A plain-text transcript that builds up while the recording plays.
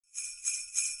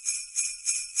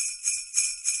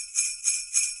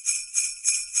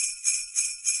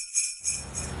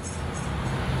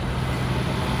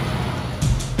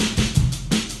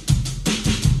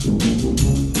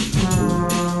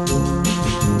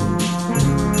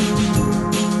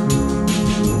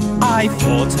I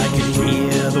thought I could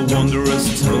hear the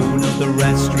wondrous tone of the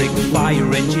Rastrick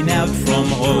fire engine out from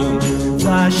home.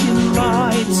 Flashing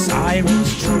lights,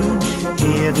 sirens true,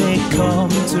 here they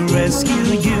come to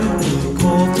rescue you.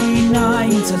 Call 39,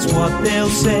 that's what they'll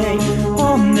say,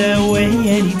 on their way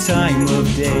any time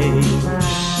of day.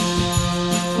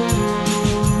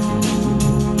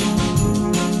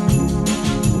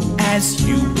 As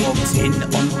you walked in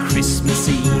on Christmas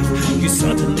Eve, you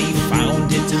suddenly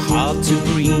found it hard to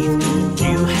breathe.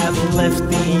 You have left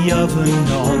the oven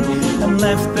on and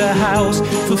left the house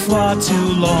for far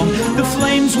too long. The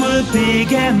flames were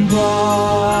big and bright.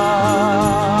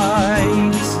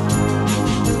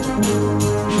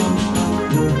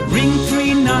 Ring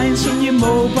 39 from your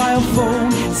mobile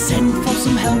phone, send for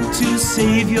some help to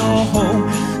save your home.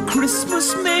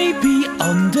 Christmas may be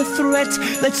under threat,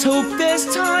 let's hope there's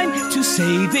time to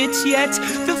save it yet.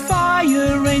 The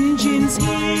fire engine's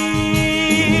here.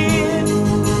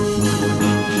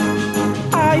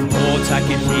 I thought I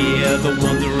could hear the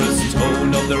wondrous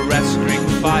tone of the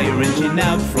Rastrick fire engine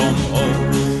out from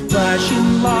home.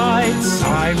 Flashing lights,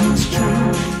 sirens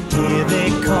true, here they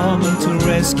come to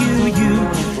rescue you.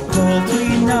 Call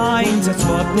 39, that's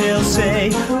what they'll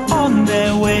say, on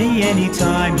their way any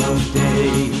time of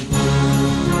day.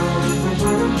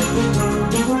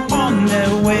 On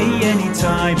their way any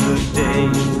time of day.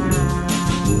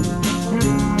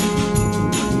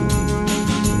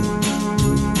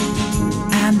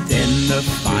 And then the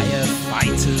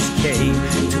firefighters came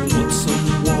to put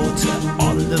some water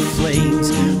on the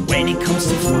flames. When it comes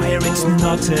to fire, it's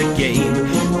not a game.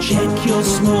 Check your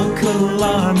smoke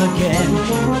alarm again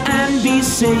and be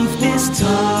safe this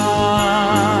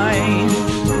time.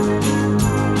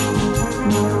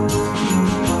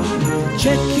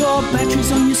 Check your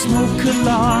batteries on your smoke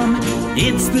alarm,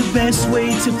 it's the best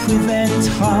way to prevent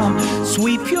harm.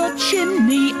 Sweep your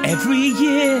chimney every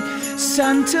year,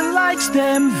 Santa likes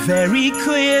them very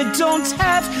clear. Don't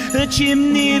have a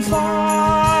chimney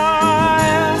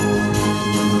fire.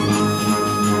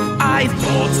 I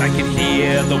thought I could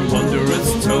hear the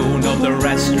wondrous tone of the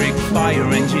Rastrick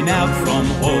fire engine out from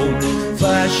home.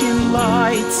 Flashing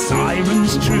lights,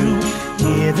 sirens true,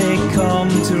 here they come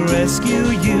to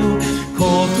rescue you.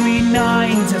 Call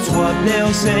 39, that's what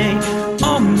they'll say,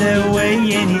 on their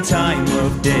way any time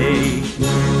of day.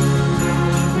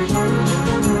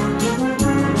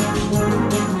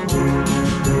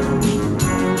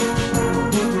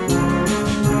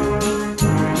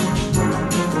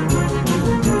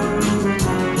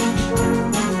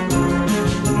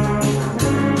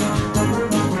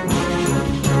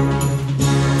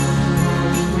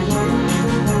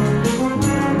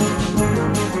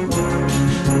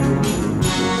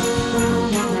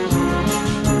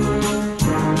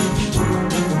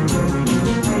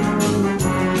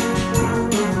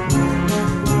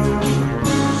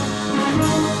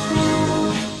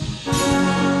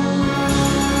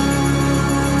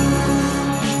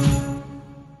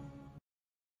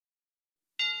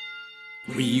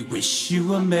 We wish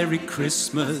you a Merry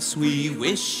Christmas, we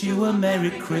wish you a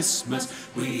Merry Christmas,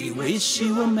 we wish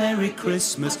you a Merry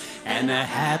Christmas and a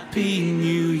Happy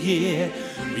New Year.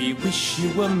 We wish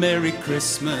you a Merry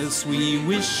Christmas, we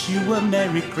wish you a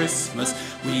Merry Christmas,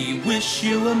 we wish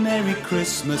you a Merry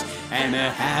Christmas and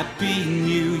a Happy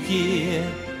New Year.